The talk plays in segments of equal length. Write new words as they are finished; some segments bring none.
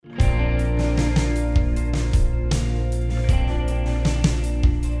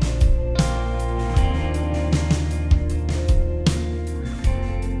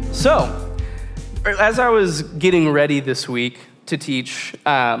So, as I was getting ready this week to teach,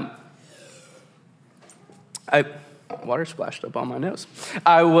 water splashed up on my nose.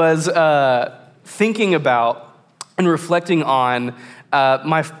 I was thinking about and reflecting on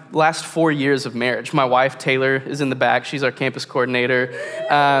my last 4 years of marriage. My wife, Taylor, is in the back. She's our campus coordinator.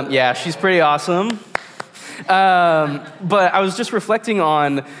 Yeah, she's pretty awesome. But I was just reflecting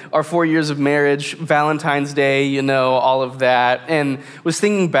on our 4 years of marriage, Valentine's Day, all of that, and was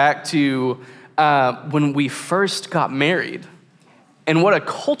thinking back to when we first got married and what a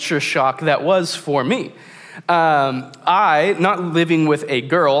culture shock that was for me. Not living with a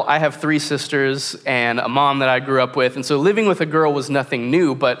girl, I have 3 sisters and a mom that I grew up with, and so living with a girl was nothing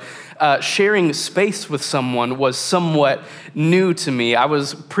new, but sharing space with someone was somewhat new to me. I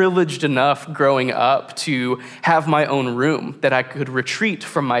was privileged enough growing up to have my own room that I could retreat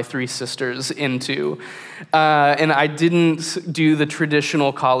from my 3 sisters into. And I didn't do the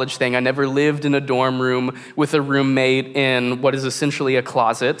traditional college thing. I never lived in a dorm room with a roommate in what is essentially a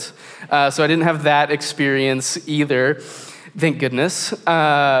closet. So I didn't have that experience either, thank goodness.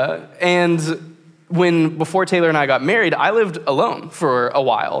 Before Taylor and I got married, I lived alone for a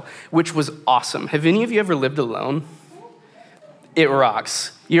while, which was awesome. Have any of you ever lived alone? It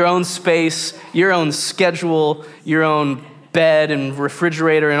rocks. Your own space, your own schedule, your own bed and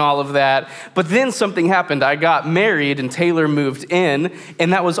refrigerator and all of that. But then something happened. I got married and Taylor moved in,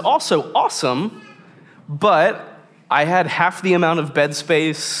 and that was also awesome, but I had half the amount of bed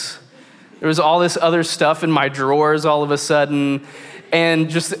space. There was all this other stuff in my drawers all of a sudden, and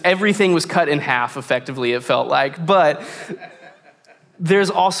just everything was cut in half, effectively, it felt like. But there's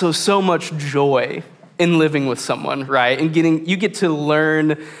also so much joy in living with someone, right? And you get to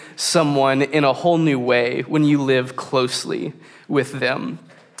learn someone in a whole new way when you live closely with them.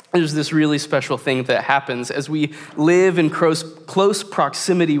 There's this really special thing that happens as we live in close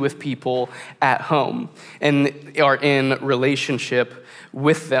proximity with people at home and are in relationship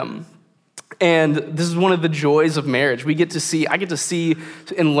with them. And this is one of the joys of marriage. I get to see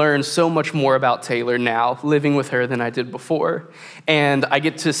and learn so much more about Taylor now, living with her, than I did before. And I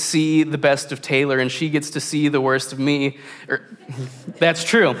get to see the best of Taylor, and she gets to see the worst of me. That's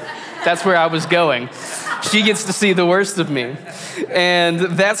true. That's where I was going. She gets to see the worst of me. And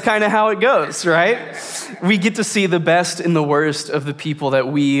that's kind of how it goes, right? We get to see the best and the worst of the people that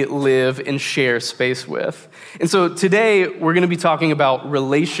we live and share space with. And so today, we're going to be talking about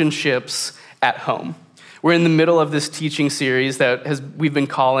relationships at home. We're in the middle of this teaching series we've been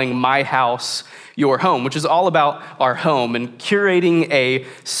calling My House, Your Home, which is all about our home and curating a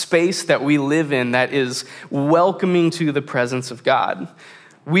space that we live in that is welcoming to the presence of God.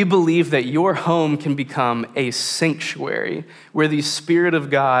 We believe that your home can become a sanctuary where the Spirit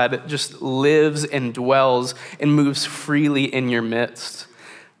of God just lives and dwells and moves freely in your midst.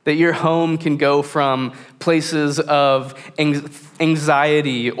 That your home can go from places of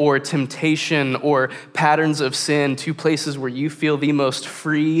anxiety or temptation or patterns of sin to places where you feel the most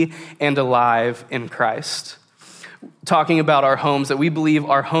free and alive in Christ. Talking about our homes, that we believe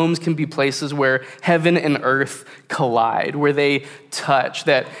our homes can be places where heaven and earth collide, where they touch,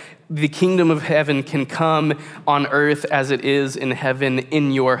 that the kingdom of heaven can come on earth as it is in heaven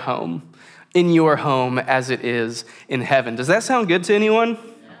in your home as it is in heaven. Does that sound good to anyone?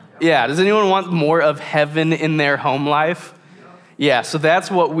 Yeah, does anyone want more of heaven in their home life? Yeah, so that's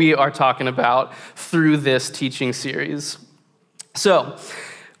what we are talking about through this teaching series. So,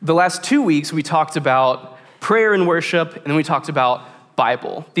 the last 2 weeks we talked about prayer and worship, and then we talked about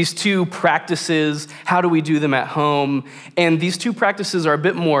Bible. These 2 practices, how do we do them at home? And these 2 practices are a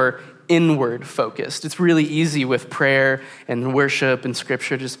bit more inward focused. It's really easy with prayer and worship and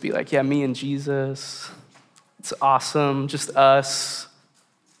scripture just to be like, yeah, me and Jesus. It's awesome, just us.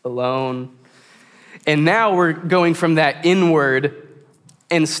 Alone. And now we're going from that inward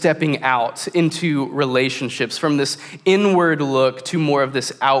and stepping out into relationships, from this inward look to more of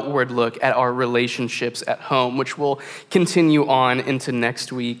this outward look at our relationships at home, which will continue on into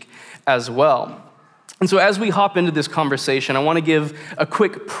next week as well. And so as we hop into this conversation, I want to give a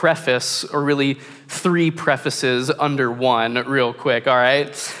quick preface, or really 3 prefaces under one real quick, all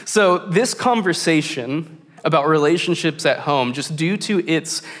right? So this conversation about relationships at home, just due to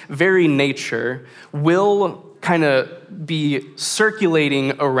its very nature, will kind of be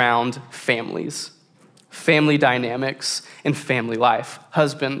circulating around families, family dynamics, and family life,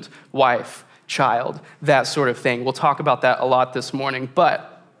 husband, wife, child, that sort of thing. We'll talk about that a lot this morning,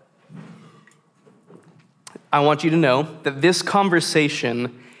 but I want you to know that this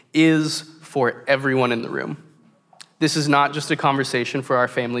conversation is for everyone in the room. This is not just a conversation for our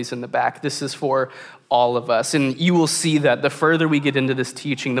families in the back. This is for all of us. And you will see that the further we get into this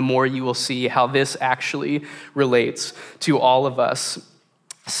teaching, the more you will see how this actually relates to all of us.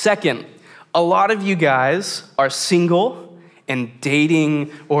 Second, a lot of you guys are single and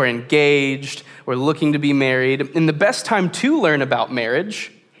dating or engaged or looking to be married. And the best time to learn about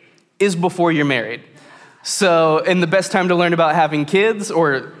marriage is before you're married. And the best time to learn about having kids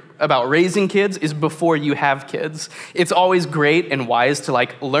or about raising kids is before you have kids. It's always great and wise to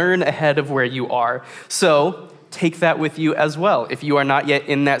learn ahead of where you are. So take that with you as well. If you are not yet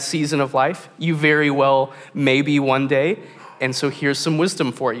in that season of life, you very well may be one day. And so here's some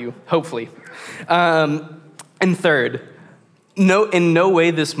wisdom for you, hopefully. And third, in no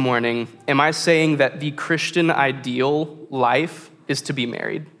way this morning am I saying that the Christian ideal life is to be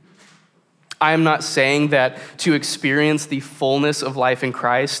married. I am not saying that to experience the fullness of life in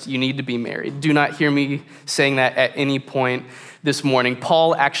Christ, you need to be married. Do not hear me saying that at any point this morning.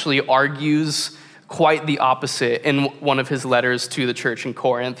 Paul actually argues quite the opposite in one of his letters to the church in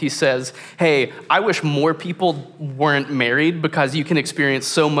Corinth. He says, hey, I wish more people weren't married because you can experience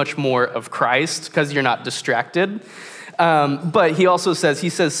so much more of Christ because you're not distracted. But he also says,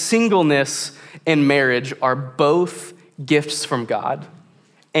 singleness and marriage are both gifts from God,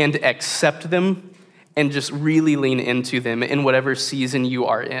 and accept them and just really lean into them in whatever season you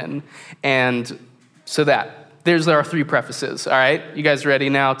are in. And so there's our three prefaces, all right? You guys ready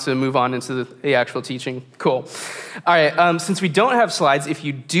now to move on into the actual teaching? Cool. All right, since we don't have slides, if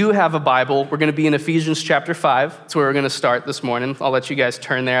you do have a Bible, we're gonna be in Ephesians chapter 5. That's where we're gonna start this morning. I'll let you guys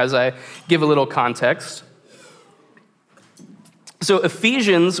turn there as I give a little context. So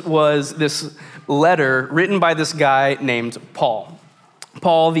Ephesians was this letter written by this guy named Paul.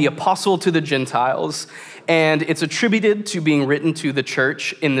 Paul, the apostle to the Gentiles, and it's attributed to being written to the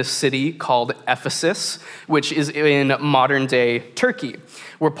church in this city called Ephesus, which is in modern-day Turkey,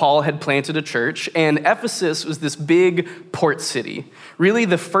 where Paul had planted a church. And Ephesus was this big port city, really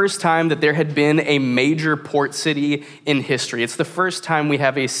the first time that there had been a major port city in history. It's the first time we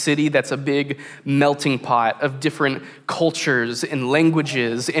have a city that's a big melting pot of different cultures and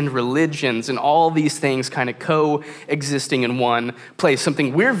languages and religions and all these things kind of coexisting in one place,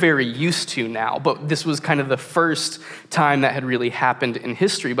 something we're very used to now, but this was kind of the first time that had really happened in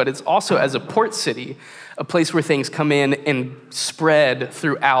history. But it's also, as a port city, a place where things come in and spread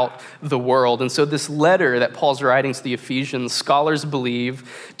throughout the world. And so this letter that Paul's writing to the Ephesians, scholars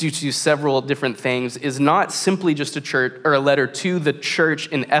believe, due to several different things, is not simply just a church or a letter to the church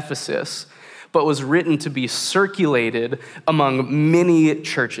in Ephesus, but was written to be circulated among many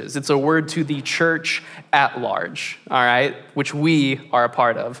churches. It's a word to the church at large, all right, which we are a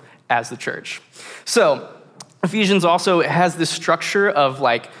part of as the church. So Ephesians also has this structure of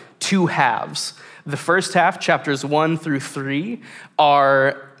two halves. The first half, chapters 1 through 3,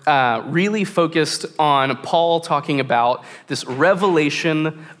 are really focused on Paul talking about this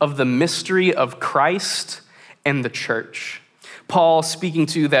revelation of the mystery of Christ and the church. Paul speaking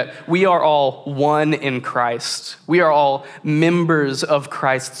to that we are all one in Christ. We are all members of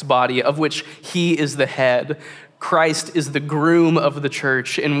Christ's body, of which he is the head. Christ is the groom of the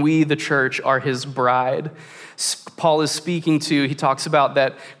church, and we, the church, are his bride. Paul is speaking to, he talks about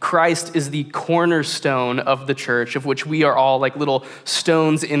that Christ is the cornerstone of the church, of which we are all like little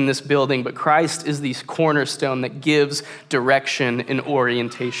stones in this building, but Christ is the cornerstone that gives direction and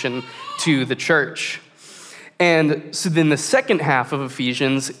orientation to the church. And so then the second half of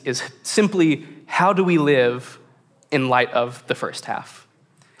Ephesians is simply, how do we live in light of the first half?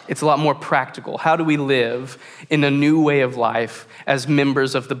 It's a lot more practical. How do we live in a new way of life as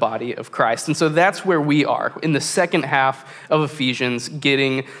members of the body of Christ? And so that's where we are in the second half of Ephesians,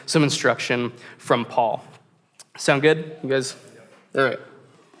 getting some instruction from Paul. Sound good? You guys? All right.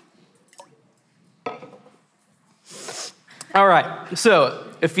 All right. So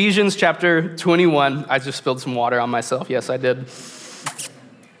Ephesians chapter 21. I just spilled some water on myself. Yes, I did.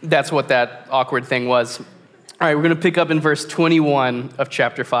 That's what that awkward thing was. All right, we're going to pick up in verse 21 of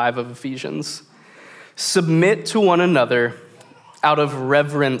chapter 5 of Ephesians. Submit to one another out of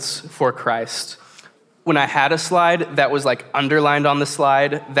reverence for Christ. When I had a slide that was like underlined on the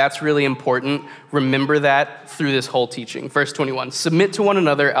slide, that's really important. Remember that through this whole teaching. Verse 21, submit to one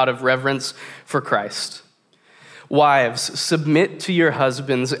another out of reverence for Christ. Wives, submit to your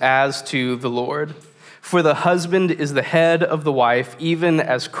husbands as to the Lord. For the husband is the head of the wife, even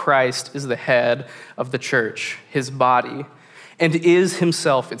as Christ is the head of the church, his body, and is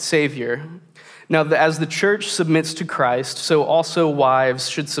himself its Savior. Now, as the church submits to Christ, so also wives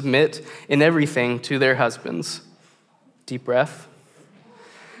should submit in everything to their husbands. Deep breath.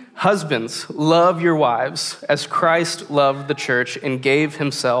 Husbands, love your wives as Christ loved the church and gave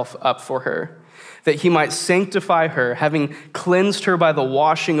himself up for her, that he might sanctify her, having cleansed her by the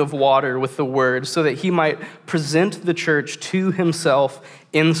washing of water with the word, so that he might present the church to himself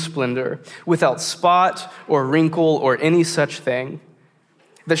in splendor, without spot or wrinkle or any such thing,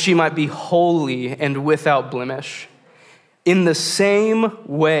 that she might be holy and without blemish. In the same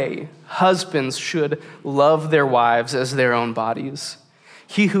way, husbands should love their wives as their own bodies.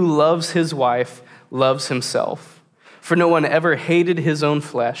 He who loves his wife loves himself. For no one ever hated his own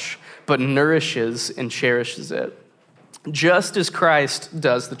flesh, but nourishes and cherishes it, just as Christ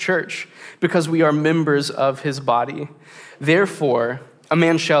does the church, because we are members of his body. Therefore, a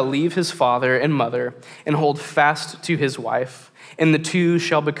man shall leave his father and mother and hold fast to his wife, and the two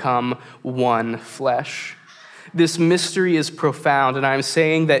shall become one flesh. This mystery is profound, and I'm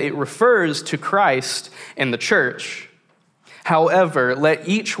saying that it refers to Christ and the church. However, let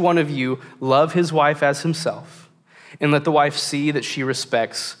each one of you love his wife as himself, and let the wife see that she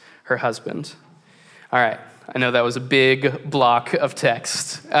respects her husband. All right, I know that was a big block of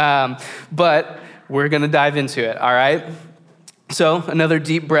text, but we're going to dive into it, all right? So another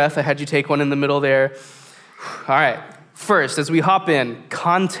deep breath. I had you take one in the middle there. All right, first, as we hop in,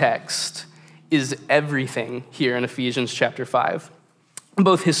 context is everything here in Ephesians chapter 5.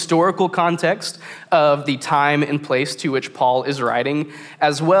 Both historical context of the time and place to which Paul is writing,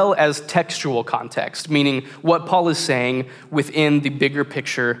 as well as textual context, meaning what Paul is saying within the bigger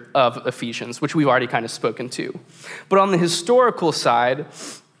picture of Ephesians, which we've already kind of spoken to. But on the historical side,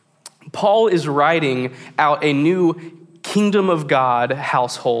 Paul is writing out a new kingdom of God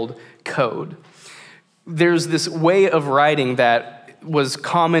household code. There's this way of writing that was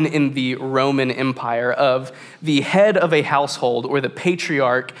common in the Roman Empire of the head of a household or the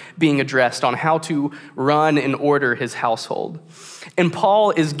patriarch being addressed on how to run and order his household. And Paul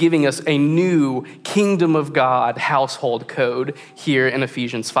is giving us a new kingdom of God household code here in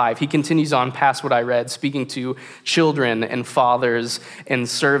Ephesians 5. He continues on past what I read, speaking to children and fathers and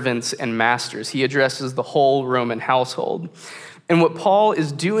servants and masters. He addresses the whole Roman household. And what Paul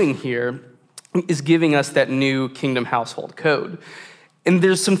is doing here is giving us that new kingdom household code. And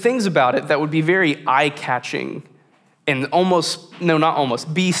there's some things about it that would be very eye-catching and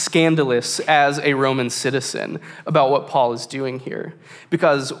be scandalous as a Roman citizen about what Paul is doing here.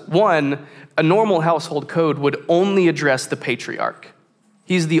 Because one, a normal household code would only address the patriarch.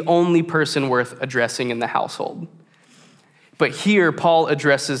 He's the only person worth addressing in the household. But here, Paul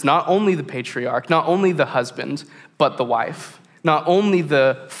addresses not only the patriarch, not only the husband, but the wife. Not only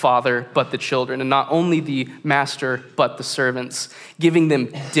the father, but the children, and not only the master, but the servants, giving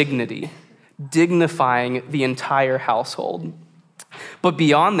them dignity, dignifying the entire household. But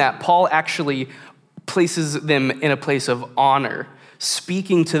beyond that, Paul actually places them in a place of honor,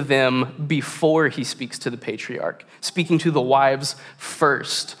 speaking to them before he speaks to the patriarch, speaking to the wives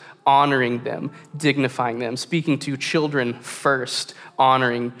first, honoring them, dignifying them, speaking to children first,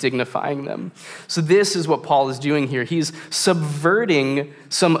 honoring, dignifying them. So this is what Paul is doing here. He's subverting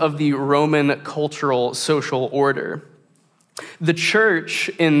some of the Roman cultural social order. The church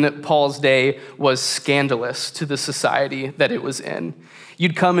in Paul's day was scandalous to the society that it was in.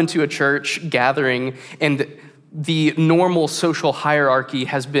 You'd come into a church gathering and the normal social hierarchy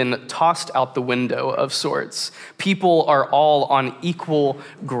has been tossed out the window of sorts. People are all on equal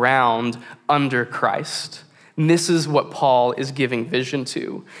ground under Christ. And this is what Paul is giving vision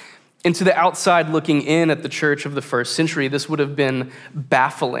to. And to the outside looking in at the church of the first century, this would have been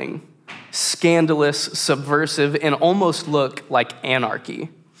baffling, scandalous, subversive, and almost look like anarchy.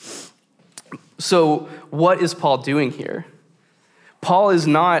 So what is Paul doing here? Paul is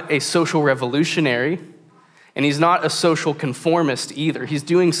not a social revolutionary, and he's not a social conformist either. He's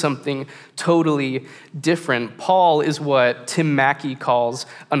doing something totally different. Paul is what Tim Mackey calls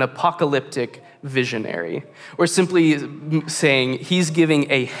an apocalyptic visionary, or simply saying he's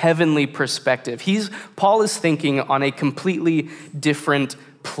giving a heavenly perspective. Paul is thinking on a completely different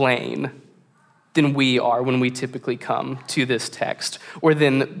plane than we are when we typically come to this text, or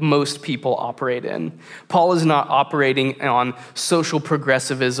than most people operate in. Paul is not operating on social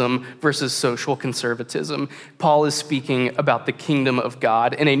progressivism versus social conservatism. Paul is speaking about the kingdom of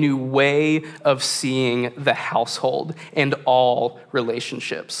God and a new way of seeing the household and all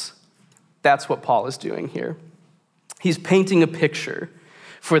relationships. That's what Paul is doing here. He's painting a picture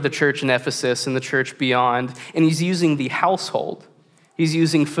for the church in Ephesus and the church beyond, and he's using the household. He's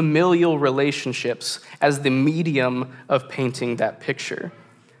using familial relationships as the medium of painting that picture.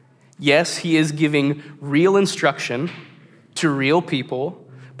 Yes, he is giving real instruction to real people,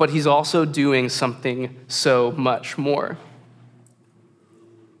 but he's also doing something so much more.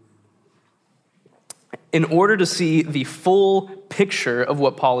 In order to see the full picture of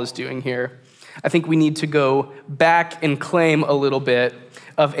what Paul is doing here, I think we need to go back and claim a little bit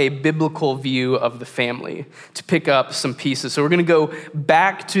of a biblical view of the family to pick up some pieces. So we're going to go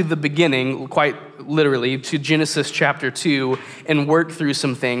back to the beginning, quite literally, to Genesis chapter 2, and work through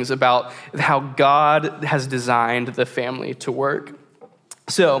some things about how God has designed the family to work.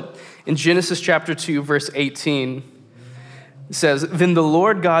 So in Genesis chapter 2, verse 18, it says, "Then the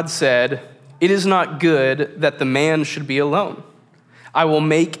Lord God said, 'It is not good that the man should be alone. I will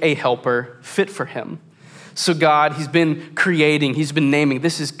make a helper fit for him.'" So God, he's been creating, he's been naming,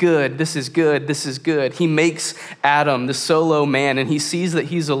 this is good, this is good, this is good. He makes Adam, the solo man, and he sees that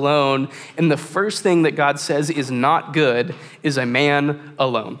he's alone. And the first thing that God says is not good is a man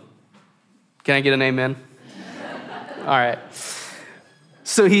alone. Can I get an amen? All right.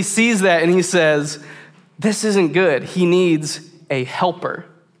 So he sees that and he says, this isn't good. He needs a helper.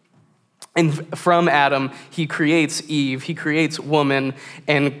 And from Adam, he creates Eve, he creates woman,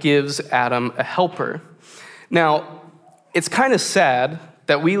 and gives Adam a helper. Now, it's kind of sad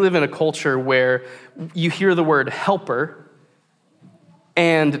that we live in a culture where you hear the word helper,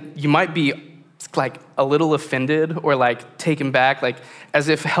 and you might be like a little offended or like taken back, like as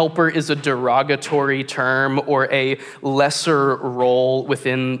if helper is a derogatory term or a lesser role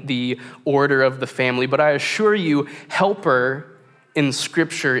within the order of the family. But I assure you, helper in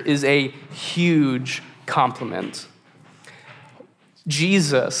Scripture is a huge compliment.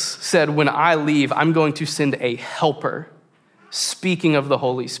 Jesus said, when I leave, I'm going to send a helper, speaking of the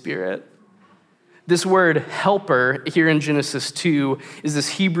Holy Spirit. This word helper here in Genesis 2 is this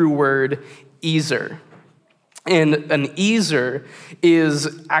Hebrew word ezer. And an ezer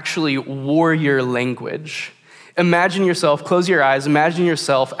is actually warrior language. Imagine yourself, close your eyes, imagine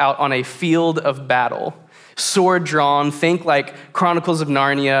yourself out on a field of battle. Sword drawn, think like Chronicles of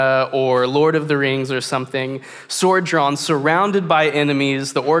Narnia or Lord of the Rings or something. Sword drawn, surrounded by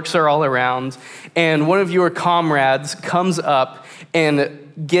enemies, the orcs are all around, and one of your comrades comes up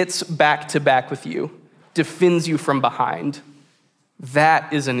and gets back to back with you, defends you from behind.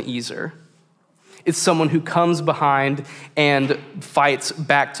 That is an ezer. It's someone who comes behind and fights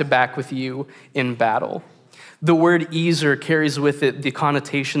back to back with you in battle. The word ezer carries with it the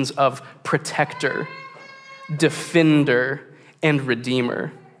connotations of protector, defender, and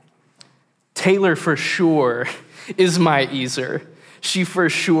redeemer. Taylor for sure is my ezer. She for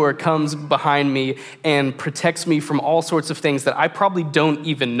sure comes behind me and protects me from all sorts of things that I probably don't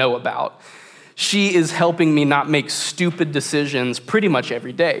even know about. She is helping me not make stupid decisions pretty much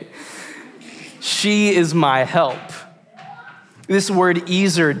every day. She is my help. This word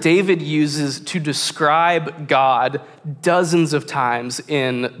ezer, David uses to describe God dozens of times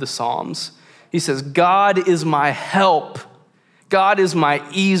in the Psalms. He says, God is my help. God is my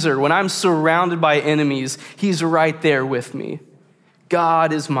ezer. When I'm surrounded by enemies, he's right there with me.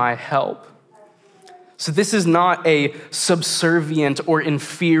 God is my help. So this is not a subservient or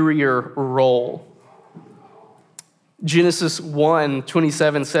inferior role. Genesis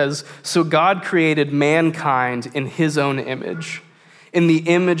 1:27 says, "So God created mankind in his own image. In the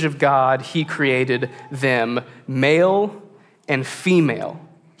image of God, he created them. Male and female,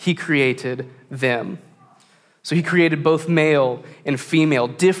 he created them." So he created both male and female,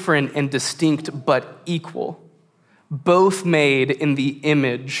 different and distinct, but equal. Both made in the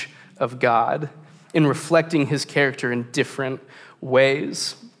image of God, in reflecting his character in different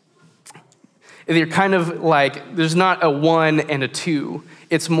ways. They're kind of like, there's not a one and a two.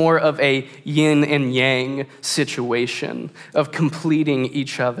 It's more of a yin and yang situation of completing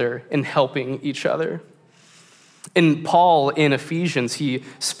each other and helping each other. In Paul in Ephesians, he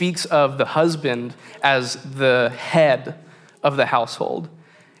speaks of the husband as the head of the household.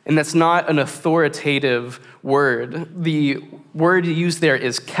 And that's not an authoritative word. The word used there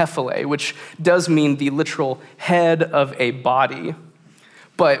is kephale, which does mean the literal head of a body.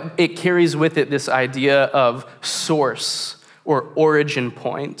 But it carries with it this idea of source or origin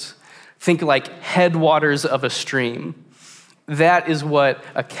point. Think like headwaters of a stream. That is what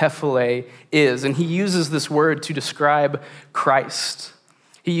a kephale is. And he uses this word to describe Christ.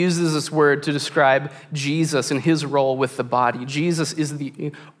 He uses this word to describe Jesus and his role with the body. Jesus is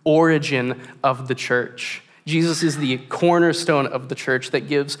the origin of the church. Jesus is the cornerstone of the church that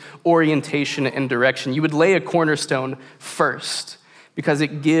gives orientation and direction. You would lay a cornerstone first because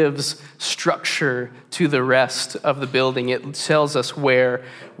it gives structure to the rest of the building. It tells us where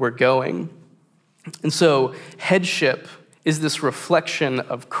we're going. And so headship is this reflection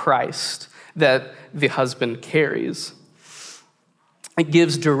of Christ that the husband carries. It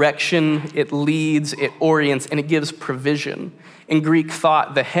gives direction, it leads, it orients, and it gives provision. In Greek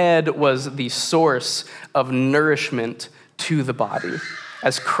thought, the head was the source of nourishment to the body,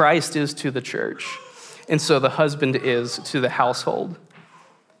 as Christ is to the church, and so the husband is to the household.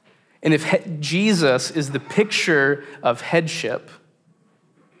 And if Jesus is the picture of headship,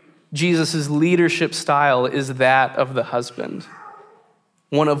 Jesus' leadership style is that of the husband,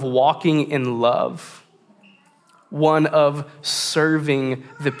 one of walking in love, one of serving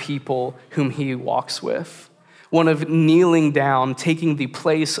the people whom he walks with, one of kneeling down, taking the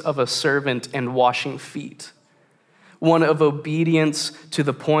place of a servant and washing feet, one of obedience to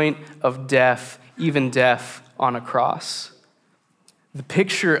the point of death, even death on a cross. The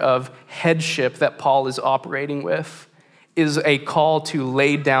picture of headship that Paul is operating with is a call to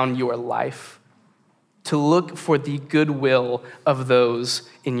lay down your life, to look for the goodwill of those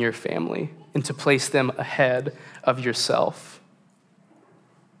in your family, and to place them ahead of yourself.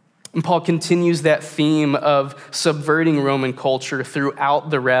 And Paul continues that theme of subverting Roman culture throughout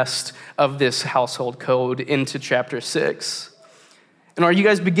the rest of this household code into chapter 6. And are you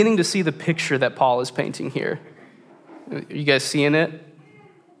guys beginning to see the picture that Paul is painting here? Are you guys seeing it?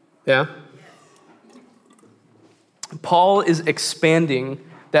 Yeah? Paul is expanding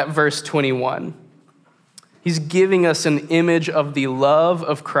that verse 21. He's giving us an image of the love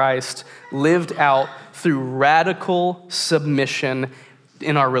of Christ lived out through radical submission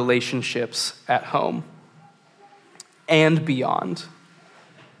in our relationships at home and beyond.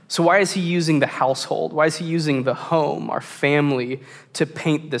 So why is he using the household? Why is he using the home, our family, to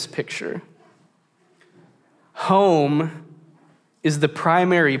paint this picture? Home is the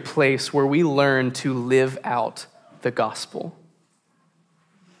primary place where we learn to live out the gospel.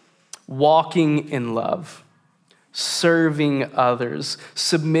 Walking in love, serving others,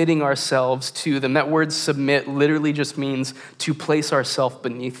 submitting ourselves to them. That word submit literally just means to place ourselves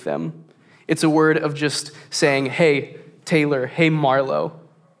beneath them. It's a word of just saying, hey, Taylor, hey, Marlo,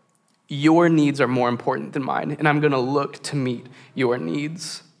 your needs are more important than mine, and I'm going to look to meet your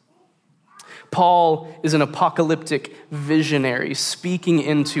needs. Paul is an apocalyptic visionary speaking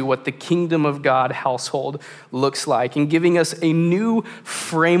into what the kingdom of God household looks like and giving us a new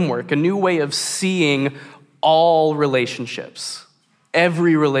framework, a new way of seeing all relationships,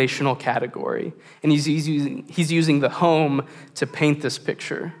 every relational category. And he's using the home to paint this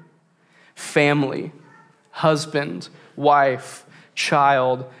picture. Family, husband, wife,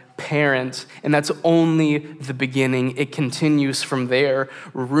 child, parent, and that's only the beginning. It continues from there.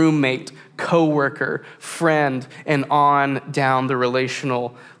 Roommate, coworker, friend, and on down the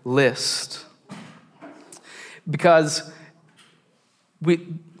relational list. Because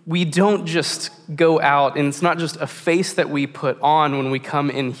we don't just go out, and it's not just a face that we put on when we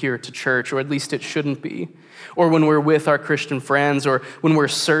come in here to church, or at least it shouldn't be, or when we're with our Christian friends, or when we're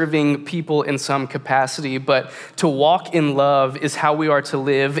serving people in some capacity, but to walk in love is how we are to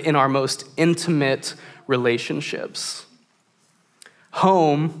live in our most intimate relationships.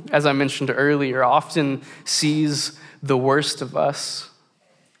 Home, as I mentioned earlier, often sees the worst of us,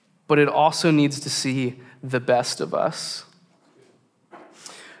 but it also needs to see the best of us.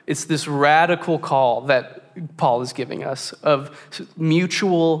 It's this radical call that Paul is giving us of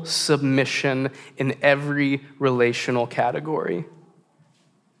mutual submission in every relational category.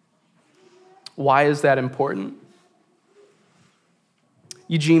 Why is that important?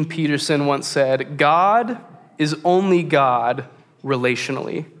 Eugene Peterson once said, God is only God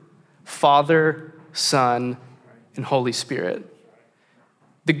relationally, Father, Son, and Holy Spirit.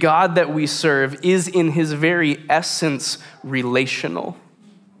 The God that we serve is in his very essence relational.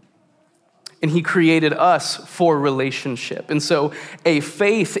 And he created us for relationship. And so a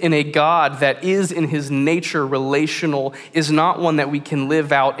faith in a God that is in his nature relational is not one that we can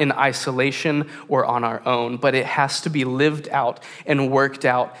live out in isolation or on our own, but it has to be lived out and worked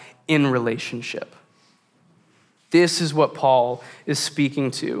out in relationship. This is what Paul is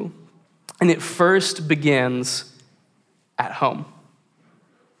speaking to. And it first begins at home.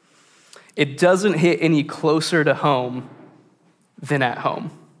 It doesn't hit any closer to home than at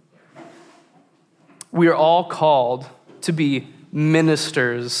home. We are all called to be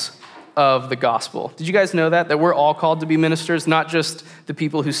ministers of the gospel. Did you guys know that we're all called to be ministers, not just the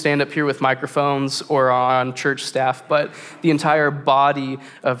people who stand up here with microphones or on church staff, but the entire body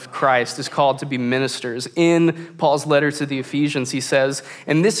of Christ is called to be ministers. In Paul's letter to the Ephesians, he says,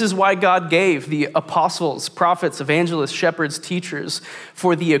 and this is why God gave the apostles, prophets, evangelists, shepherds, teachers,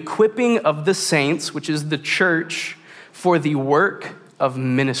 for the equipping of the saints, which is the church, for the work of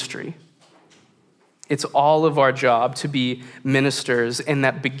ministry. It's all of our job to be ministers, and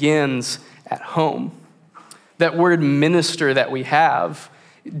that begins at home. That word minister that we have,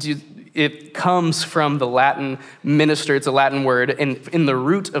 it comes from the Latin minister. It's a Latin word, and in the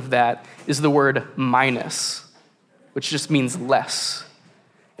root of that is the word minus, which just means less.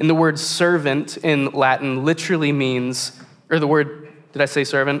 And the word servant in Latin literally means, did I say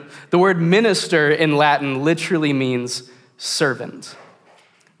servant? The word minister in Latin literally means servant.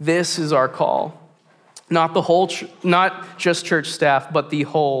 This is our call. Not not just church staff, but the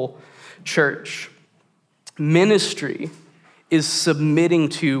whole church. Ministry is submitting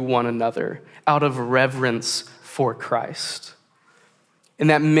to one another out of reverence for Christ. And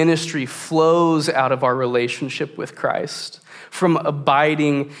that ministry flows out of our relationship with Christ, from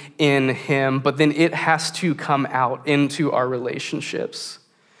abiding in him, but then it has to come out into our relationships.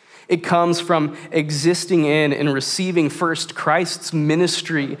 It comes from existing in and receiving first Christ's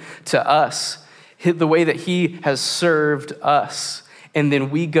ministry to us, the way that he has served us. And then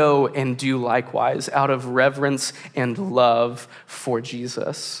we go and do likewise out of reverence and love for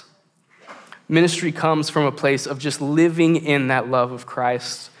Jesus. Ministry comes from a place of just living in that love of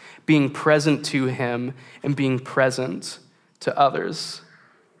Christ, being present to him and being present to others.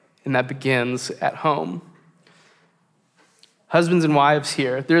 And that begins at home. Husbands and wives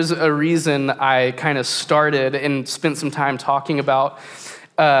here, there's a reason I kind of started and spent some time talking about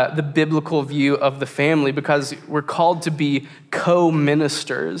the biblical view of the family, because we're called to be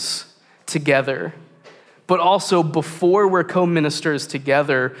co-ministers together. But also, before we're co-ministers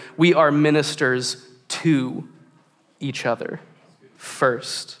together, we are ministers to each other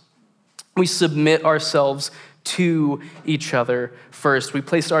first. We submit ourselves to each other first. We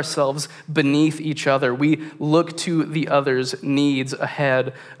place ourselves beneath each other. We look to the other's needs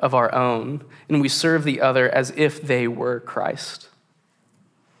ahead of our own, and we serve the other as if they were Christ.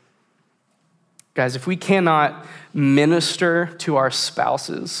 Guys, if we cannot minister to our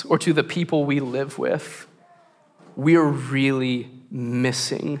spouses or to the people we live with, we are really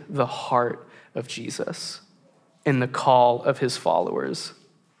missing the heart of Jesus and the call of his followers.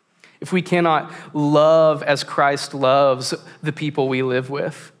 If we cannot love as Christ loves the people we live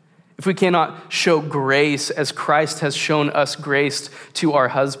with, if we cannot show grace as Christ has shown us grace to our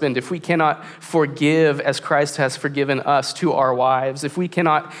husband, if we cannot forgive as Christ has forgiven us to our wives, if we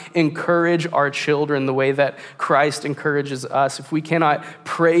cannot encourage our children the way that Christ encourages us, if we cannot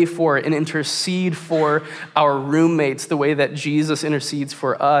pray for and intercede for our roommates the way that Jesus intercedes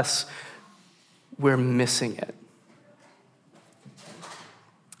for us, we're missing it.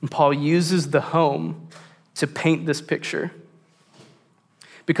 And Paul uses the home to paint this picture.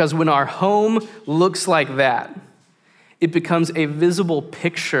 Because when our home looks like that, it becomes a visible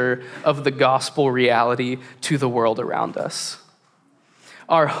picture of the gospel reality to the world around us.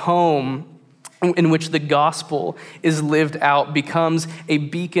 Our home, in which the gospel is lived out, becomes a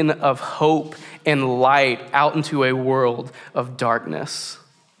beacon of hope and light out into a world of darkness.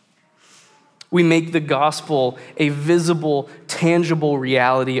 We make the gospel a visible, tangible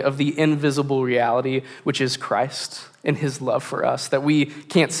reality of the invisible reality, which is Christ and his love for us, that we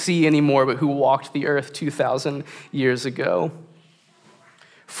can't see anymore, but who walked the earth 2,000 years ago.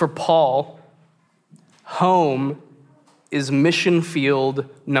 For Paul, home is mission field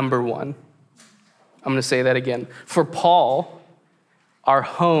number one. I'm going to say that again. For Paul, our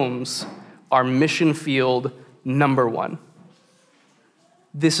homes are mission field number one.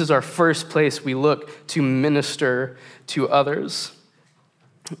 This is our first place we look to minister to others.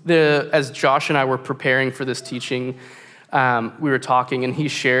 As Josh and I were preparing for this teaching, we were talking, and he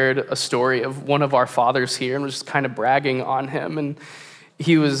shared a story of one of our fathers here and was just kind of bragging on him. And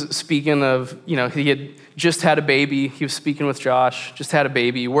he was speaking of, he had just had a baby. He was speaking with Josh, just had a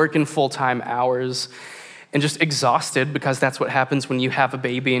baby, working full-time hours, and just exhausted, because that's what happens when you have a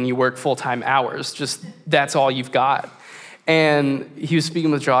baby and you work full-time hours. Just that's all you've got. And he was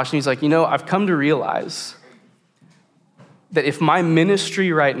speaking with Josh, and he's like, I've come to realize that if my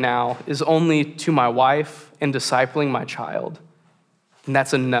ministry right now is only to my wife and discipling my child, then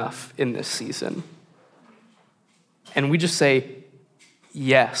that's enough in this season. And we just say,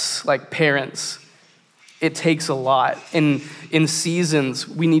 yes, like parents, it takes a lot. And in seasons,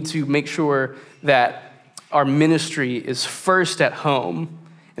 we need to make sure that our ministry is first at home,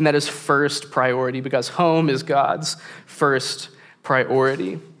 and that is first priority, because home is God's first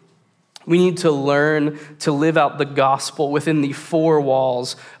priority. We need to learn to live out the gospel within the four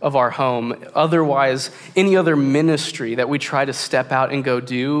walls of our home. Otherwise, any other ministry that we try to step out and go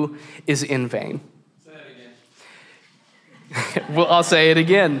do is in vain. Say that again. Well, I'll say it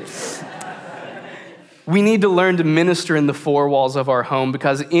again. We need to learn to minister in the four walls of our home,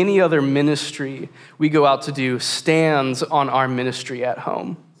 because any other ministry we go out to do stands on our ministry at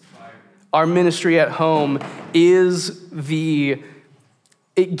home. Our ministry at home it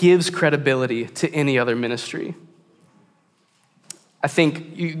gives credibility to any other ministry. I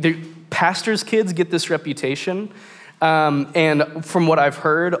think the pastors' kids get this reputation, and from what I've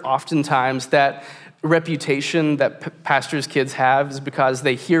heard, oftentimes that reputation that pastors' kids have is because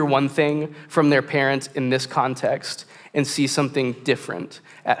they hear one thing from their parents in this context and see something different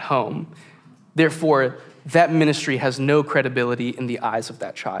at home. Therefore, that ministry has no credibility in the eyes of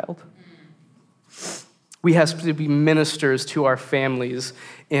that child. We have to be ministers to our families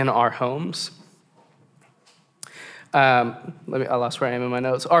in our homes. I lost where I am in my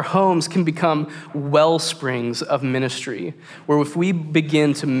notes. Our homes can become well springs of ministry, where if we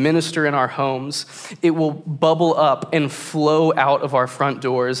begin to minister in our homes, it will bubble up and flow out of our front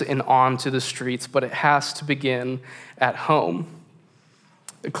doors and onto the streets, but it has to begin at home.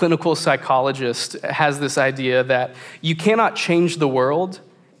 A clinical psychologist has this idea that you cannot change the world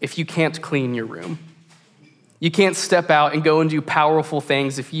if you can't clean your room. You can't step out and go and do powerful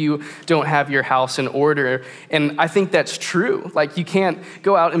things if you don't have your house in order. And I think that's true. Like, you can't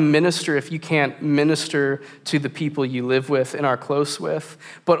go out and minister if you can't minister to the people you live with and are close with.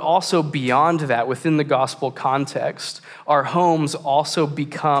 But also beyond that, within the gospel context, our homes also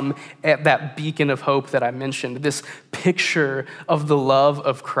become that beacon of hope that I mentioned, this picture of the love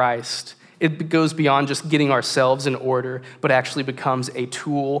of Christ. It goes beyond just getting ourselves in order, but actually becomes a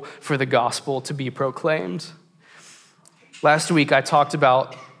tool for the gospel to be proclaimed. Last week, I talked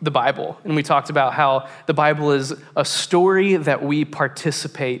about the Bible, and we talked about how the Bible is a story that we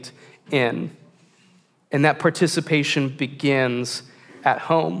participate in, and that participation begins at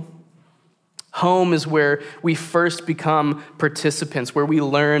home. Home is where we first become participants, where we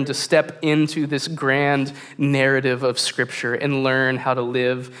learn to step into this grand narrative of Scripture and learn how to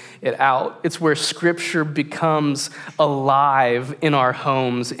live it out. It's where Scripture becomes alive in our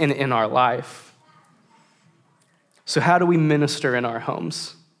homes and in our life. So how do we minister in our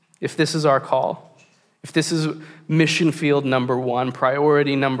homes? If this is our call, if this is mission field number one,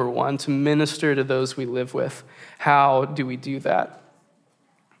 priority number one, to minister to those we live with, how do we do that?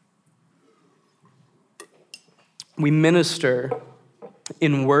 We minister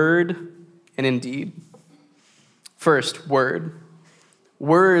in word and in deed. First, word.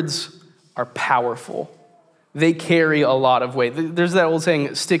 Words are powerful. They carry a lot of weight. There's that old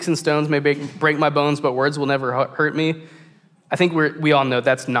saying, sticks and stones may break my bones, but words will never hurt me. I think we all know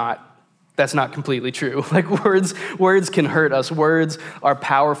that's not completely true. Like, words can hurt us. Words are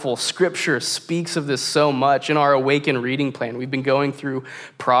powerful. Scripture speaks of this so much. In our Awaken reading plan, we've been going through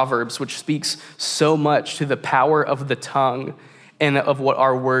Proverbs, which speaks so much to the power of the tongue and of what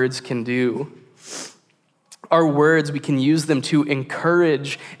our words can do. Our words, we can use them to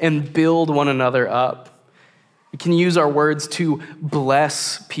encourage and build one another up. We can use our words to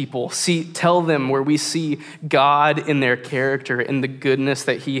bless people, tell them where we see God in their character and the goodness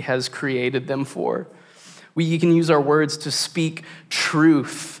that he has created them for. We can use our words to speak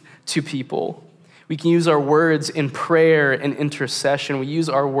truth to people. We can use our words in prayer and intercession. We use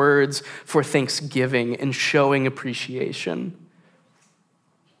our words for thanksgiving and showing appreciation.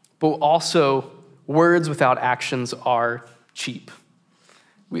 But also, words without actions are cheap.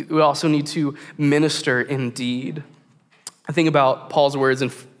 We also need to minister in deed. I think about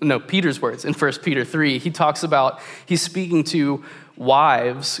Peter's words in 1 Peter 3. He talks about, he's speaking to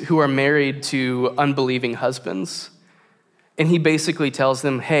wives who are married to unbelieving husbands. And he basically tells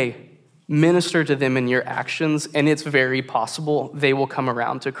them, hey, minister to them in your actions, and it's very possible they will come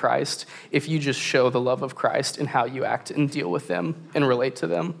around to Christ if you just show the love of Christ in how you act and deal with them and relate to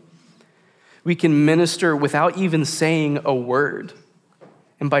them. We can minister without even saying a word,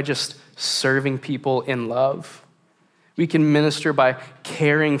 and by just serving people in love. We can minister by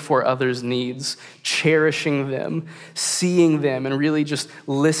caring for others' needs, cherishing them, seeing them, and really just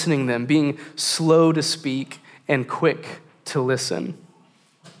listening to them, being slow to speak and quick to listen.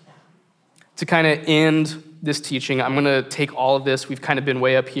 To kind of end this teaching, I'm going to take all of this. We've kind of been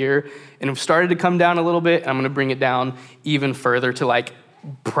way up here, and we've started to come down a little bit, and I'm going to bring it down even further to like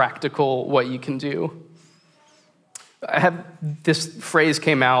practical what you can do. This phrase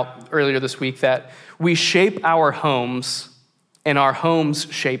came out earlier this week that we shape our homes and our homes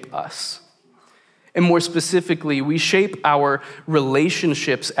shape us. And more specifically, we shape our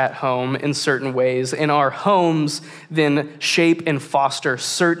relationships at home in certain ways, and our homes then shape and foster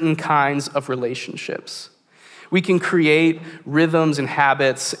certain kinds of relationships. We can create rhythms and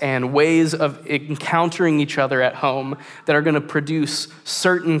habits and ways of encountering each other at home that are going to produce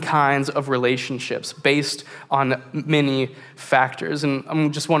certain kinds of relationships based on many factors. And I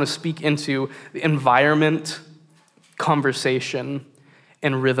just want to speak into the environment, conversation,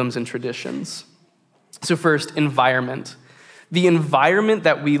 and rhythms and traditions. So first, environment. The environment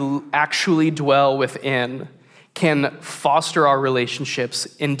that we actually dwell within can foster our relationships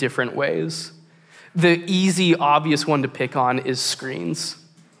in different ways. The easy, obvious one to pick on is screens.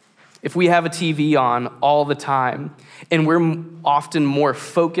 If we have a TV on all the time, and we're often more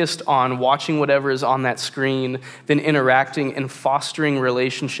focused on watching whatever is on that screen than interacting and fostering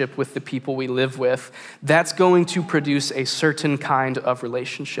relationship with the people we live with, that's going to produce a certain kind of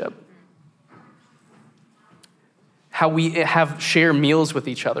relationship. How we share meals with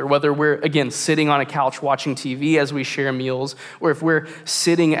each other, whether we're, again, sitting on a couch watching TV as we share meals, or if we're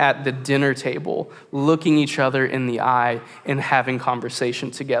sitting at the dinner table, looking each other in the eye and having conversation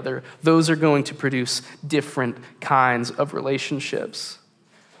together. Those are going to produce different kinds of relationships.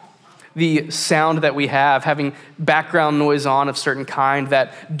 The sound that we have, having background noise on of certain kind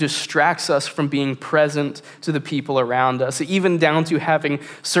that distracts us from being present to the people around us, even down to having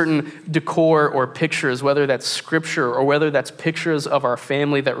certain decor or pictures, whether that's scripture or whether that's pictures of our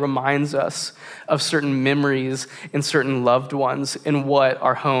family that reminds us of certain memories and certain loved ones and what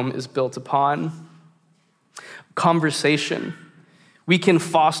our home is built upon. Conversation. We can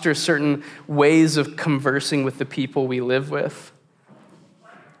foster certain ways of conversing with the people we live with.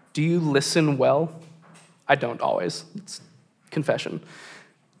 Do you listen well? I don't always. It's confession.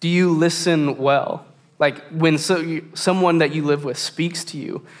 Do you listen well? Like when someone that you live with speaks to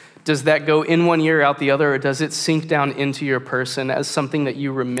you, does that go in one ear, out the other, or does it sink down into your person as something that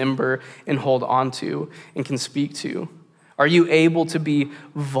you remember and hold on to and can speak to? Are you able to be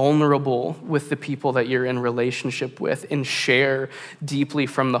vulnerable with the people that you're in relationship with and share deeply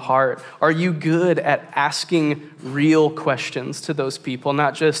from the heart? Are you good at asking real questions to those people,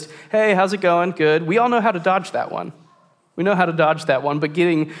 not just, hey, how's it going? Good. We all know how to dodge that one. We know how to dodge that one, but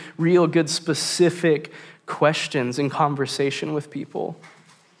getting real good specific questions in conversation with people.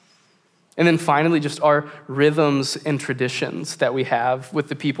 And then finally, just our rhythms and traditions that we have with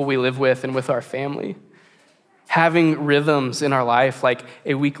the people we live with and with our family. Having rhythms in our life like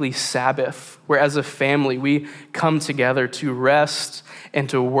a weekly Sabbath, where as a family we come together to rest and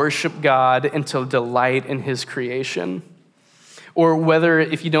to worship God and to delight in his creation. Or whether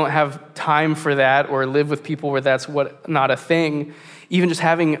if you don't have time for that or live with people where that's not a thing, even just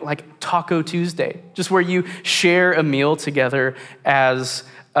having like Taco Tuesday, just where you share a meal together as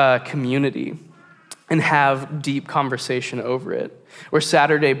a community and have deep conversation over it. Or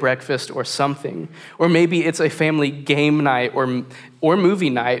Saturday breakfast or something. Or maybe it's a family game night or movie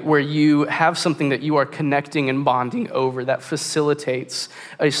night where you have something that you are connecting and bonding over that facilitates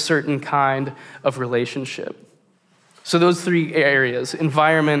a certain kind of relationship. So those three areas: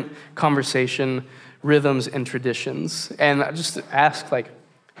 environment, conversation, rhythms, and traditions. And I just ask,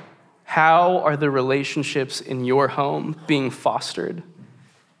 how are the relationships in your home being fostered?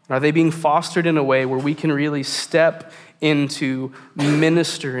 Are they being fostered in a way where we can really step into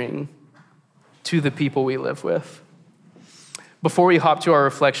ministering to the people we live with? Before we hop to our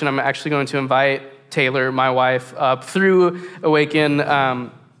reflection, I'm actually going to invite Taylor, my wife, up. Through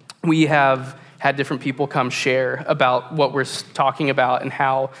Awaken, we have had different people come share about what we're talking about and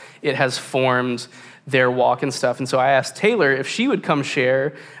how it has formed their walk and stuff. And so I asked Taylor if she would come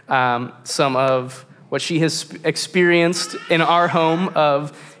share some of what she has experienced in our home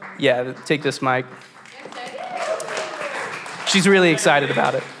of, take this mic. She's really excited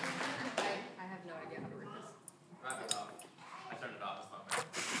about it. I have no idea how to work this. I turned it off.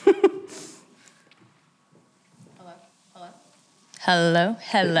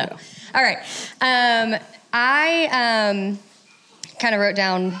 Hello. All right. I kind of wrote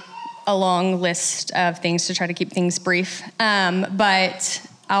down a long list of things to try to keep things brief. But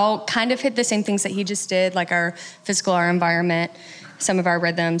I'll kind of hit the same things that he just did, like our physical, our environment, some of our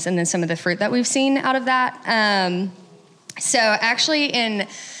rhythms, and then some of the fruit that we've seen out of that. So actually in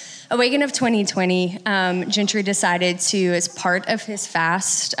Awaken of 2020, Gentry decided to, as part of his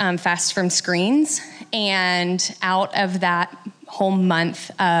fast from screens, and out of that whole month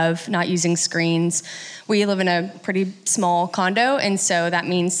of not using screens, we live in a pretty small condo, and so that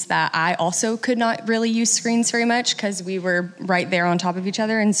means that I also could not really use screens very much because we were right there on top of each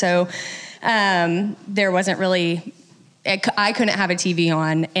other, and so there wasn't really... I couldn't have a TV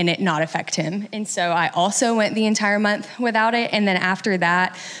on and it not affect him. And so I also went the entire month without it. And then after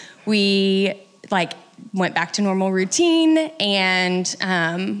that, we went back to normal routine,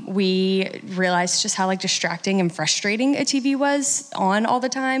 and we realized just how distracting and frustrating a TV was on all the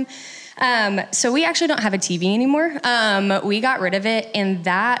time. So we actually don't have a TV anymore. We got rid of it, and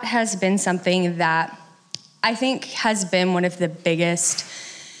that has been something that I think has been one of the biggest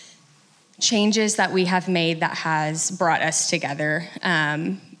changes that we have made that has brought us together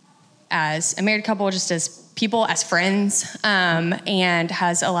as a married couple, just as people, as friends, and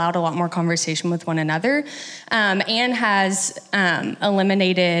has allowed a lot more conversation with one another, and has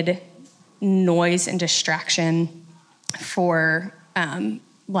eliminated noise and distraction for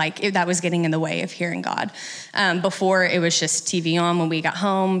that was getting in the way of hearing God. Before, it was just TV on when we got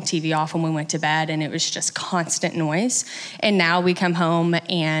home, TV off when we went to bed, and it was just constant noise. And now we come home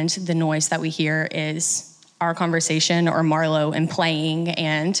and the noise that we hear is our conversation or Marlo and playing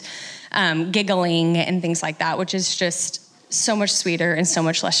and giggling and things like that, which is just so much sweeter and so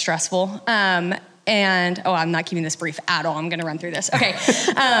much less stressful. I'm not keeping this brief at all. I'm going to run through this. Okay.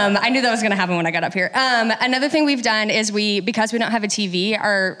 I knew that was going to happen when I got up here. Another thing we've done is because we don't have a TV,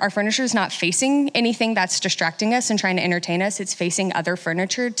 our furniture is not facing anything that's distracting us and trying to entertain us. It's facing other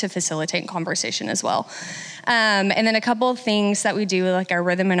furniture to facilitate conversation as well. And then a couple of things that we do, like our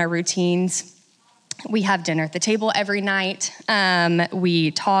rhythm and our routines. We have dinner at the table every night.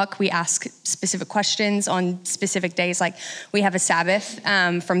 We talk, we ask specific questions on specific days. Like we have a Sabbath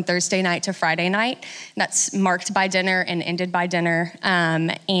from Thursday night to Friday night. That's marked by dinner and ended by dinner.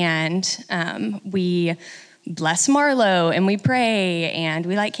 We bless Marlo and we pray and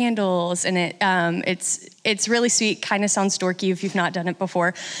we light candles. And it's really sweet. Kind of sounds dorky if you've not done it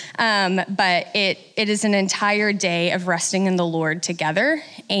before. But it is an entire day of resting in the Lord together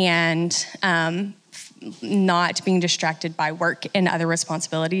and not being distracted by work and other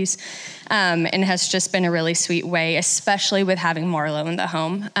responsibilities, and has just been a really sweet way, especially with having Marlo in the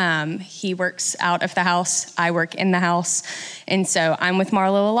home. He works out of the house, I work in the house, and so I'm with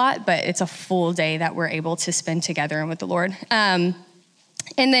Marlo a lot, but it's a full day that we're able to spend together and with the Lord. And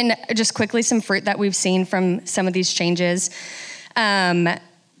then just quickly, some fruit that we've seen from some of these changes.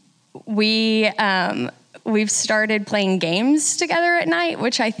 We've started playing games together at night,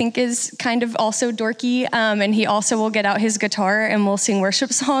 which I think is kind of also dorky. And he also will get out his guitar and we'll sing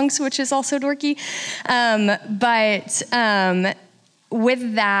worship songs, which is also dorky. But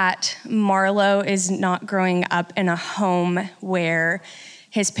with that, Marlo is not growing up in a home where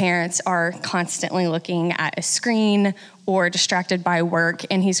his parents are constantly looking at a screen or distracted by work,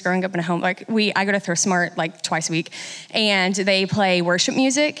 and he's growing up in a home I go to Thrift Smart like twice a week, and they play worship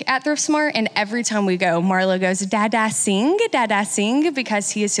music at Thrift Smart, and every time we go, Marlo goes, Dada sing,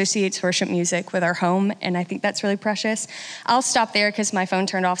 because he associates worship music with our home, and I think that's really precious. I'll stop there because my phone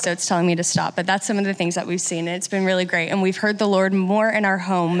turned off, so it's telling me to stop, but that's some of the things that we've seen, and it's been really great, and we've heard the Lord more in our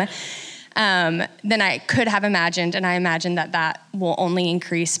home than I could have imagined, and I imagine that will only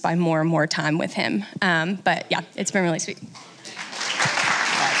increase by more and more time with him. But yeah, it's been really sweet.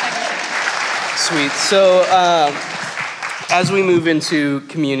 Sweet. So as we move into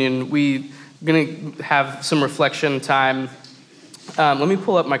communion, we're going to have some reflection time. Let me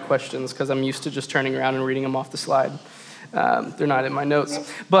pull up my questions because I'm used to just turning around and reading them off the slide. They're not in my notes.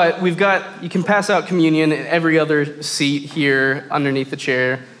 But you can pass out communion in every other seat here underneath the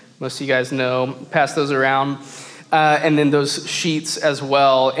chair. Most of you guys know, pass those around. And then those sheets as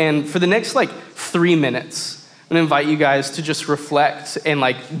well. And for the next 3 minutes, I'm gonna invite you guys to just reflect and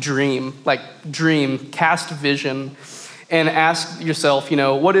dream, cast vision, and ask yourself,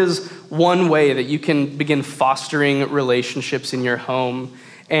 what is one way that you can begin fostering relationships in your home?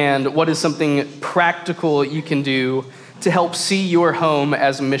 And what is something practical you can do to help see your home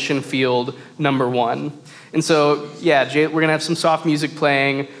as mission field number one? And so, we're gonna have some soft music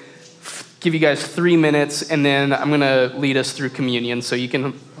playing, give you guys 3 minutes, and then I'm gonna lead us through communion. So you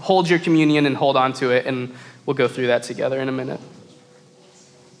can hold your communion and hold on to it, and we'll go through that together in a minute.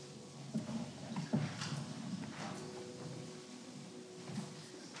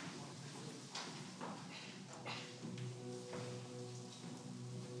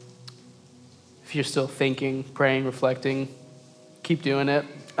 If you're still thinking, praying, reflecting, keep doing it.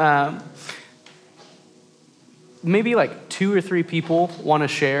 Maybe 2 or 3 people want to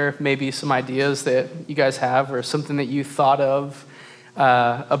share maybe some ideas that you guys have or something that you thought of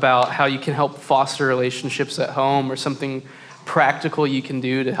about how you can help foster relationships at home, or something practical you can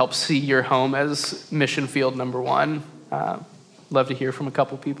do to help see your home as mission field number one. Love to hear from a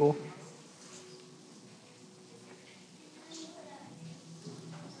couple people.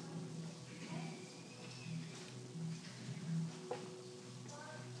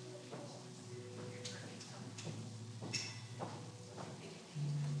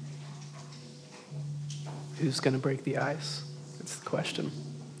 Who's going to break the ice? That's the question.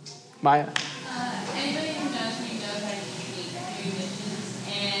 Maya? Anybody who knows me knows I hate doing dishes,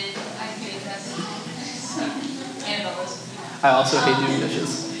 and I hate that so Annabelle. I also hate doing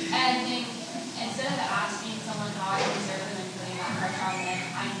dishes. And I think instead of asking someone how I can serve them and putting that pressure on them,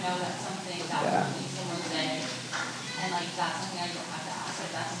 I I know that's something that Yeah. would make someone's day. And like that's something I don't have to ask.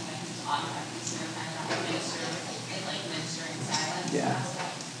 Like that's something I can just automatically serve kind of that minister and like minister in silence. Yeah.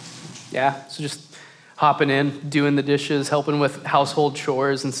 Aspect. Yeah, so just hopping in, doing the dishes, helping with household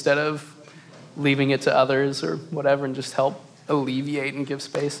chores instead of leaving it to others or whatever, and just help alleviate and give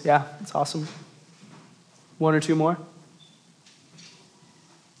space. Yeah, it's awesome. One or two more?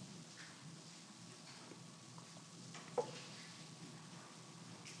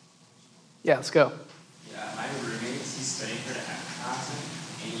 Yeah, let's go. Yeah, my roommate, he's studying for the acting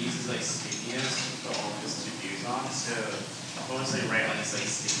and he uses like sticky notes to put all of his to-dos on. So I'll always like write on this like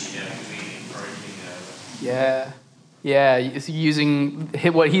sticky note and we encourage me to Yeah. Yeah, it's using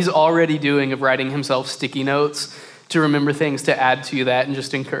what he's already doing of writing himself sticky notes to remember things to add to that and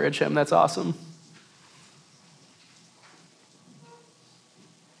just encourage him. That's awesome.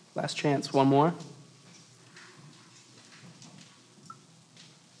 Last chance, one more.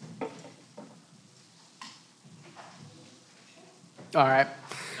 All right.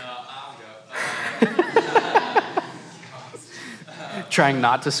 I'll go. Trying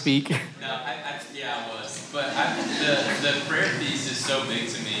not to speak. Yeah, I was. But the prayer piece is so big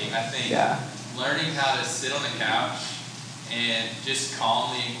to me. I think learning how to sit on the couch and just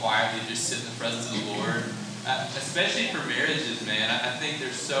calmly and quietly just sit in the presence of the Lord, especially for marriages, man. I think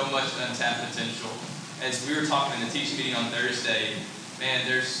there's so much untapped potential. As we were talking in the teaching meeting on Thursday, man,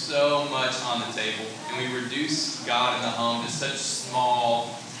 there's so much on the table. And we reduce God in the home to such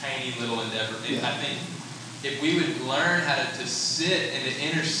small, tiny little endeavor. And I think if we would learn how to sit and to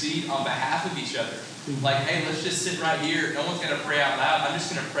intercede on behalf of each other, like, hey, let's just sit right here. No one's going to pray out loud. I'm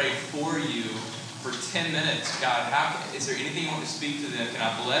just going to pray for you for 10 minutes. God, is there anything you want to speak to them? Can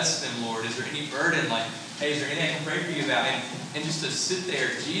I bless them, Lord? Is there any burden? Like, hey, is there anything I can pray for you about? And just to sit there.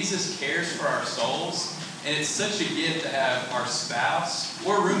 Jesus cares for our souls. And it's such a gift to have our spouse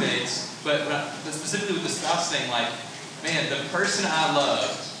or roommates, but specifically with the spouse thing, like, man, the person I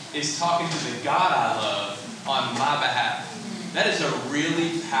love is talking to the God I love on my behalf. That is a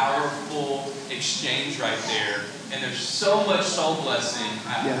really powerful exchange right there. And there's so much soul blessing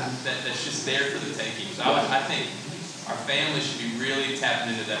that's just there for the taking. So I think our family should be really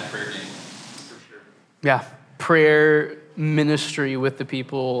tapping into that prayer game. For sure. Yeah, prayer ministry with the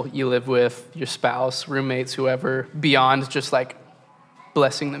people you live with, your spouse, roommates, whoever, beyond just like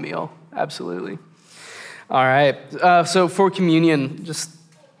blessing the meal. Absolutely. All right. So for communion,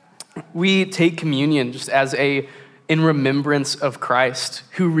 we take communion just as in remembrance of Christ,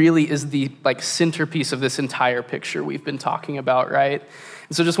 who really is the like centerpiece of this entire picture we've been talking about, right?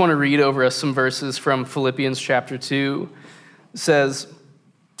 And so just want to read over us some verses from Philippians chapter 2. It says,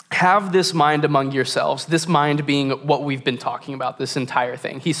 have this mind among yourselves, this mind being what we've been talking about, this entire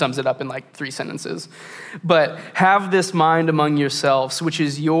thing. He sums it up in like 3 sentences. But have this mind among yourselves, which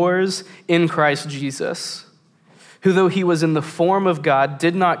is yours in Christ Jesus, who though he was in the form of God,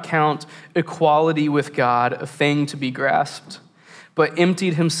 did not count equality with God a thing to be grasped, but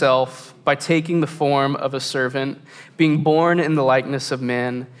emptied himself by taking the form of a servant, being born in the likeness of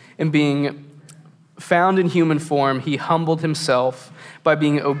men, and being found in human form, he humbled himself by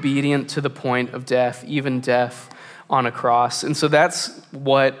being obedient to the point of death, even death on a cross. And so that's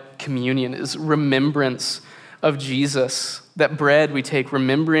what communion is, remembrance of Jesus. That bread we take,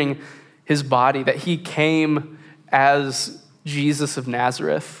 remembering his body, that he came as Jesus of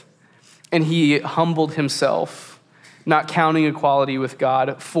Nazareth, and he humbled himself, not counting equality with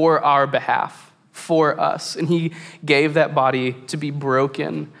God for our behalf, for us. And he gave that body to be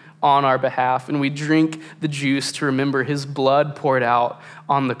broken on our behalf. And we drink the juice to remember his blood poured out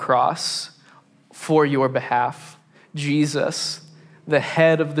on the cross for your behalf. Jesus, the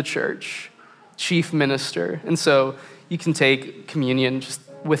head of the church, chief minister. And so you can take communion just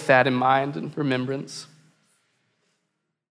with that in mind and remembrance.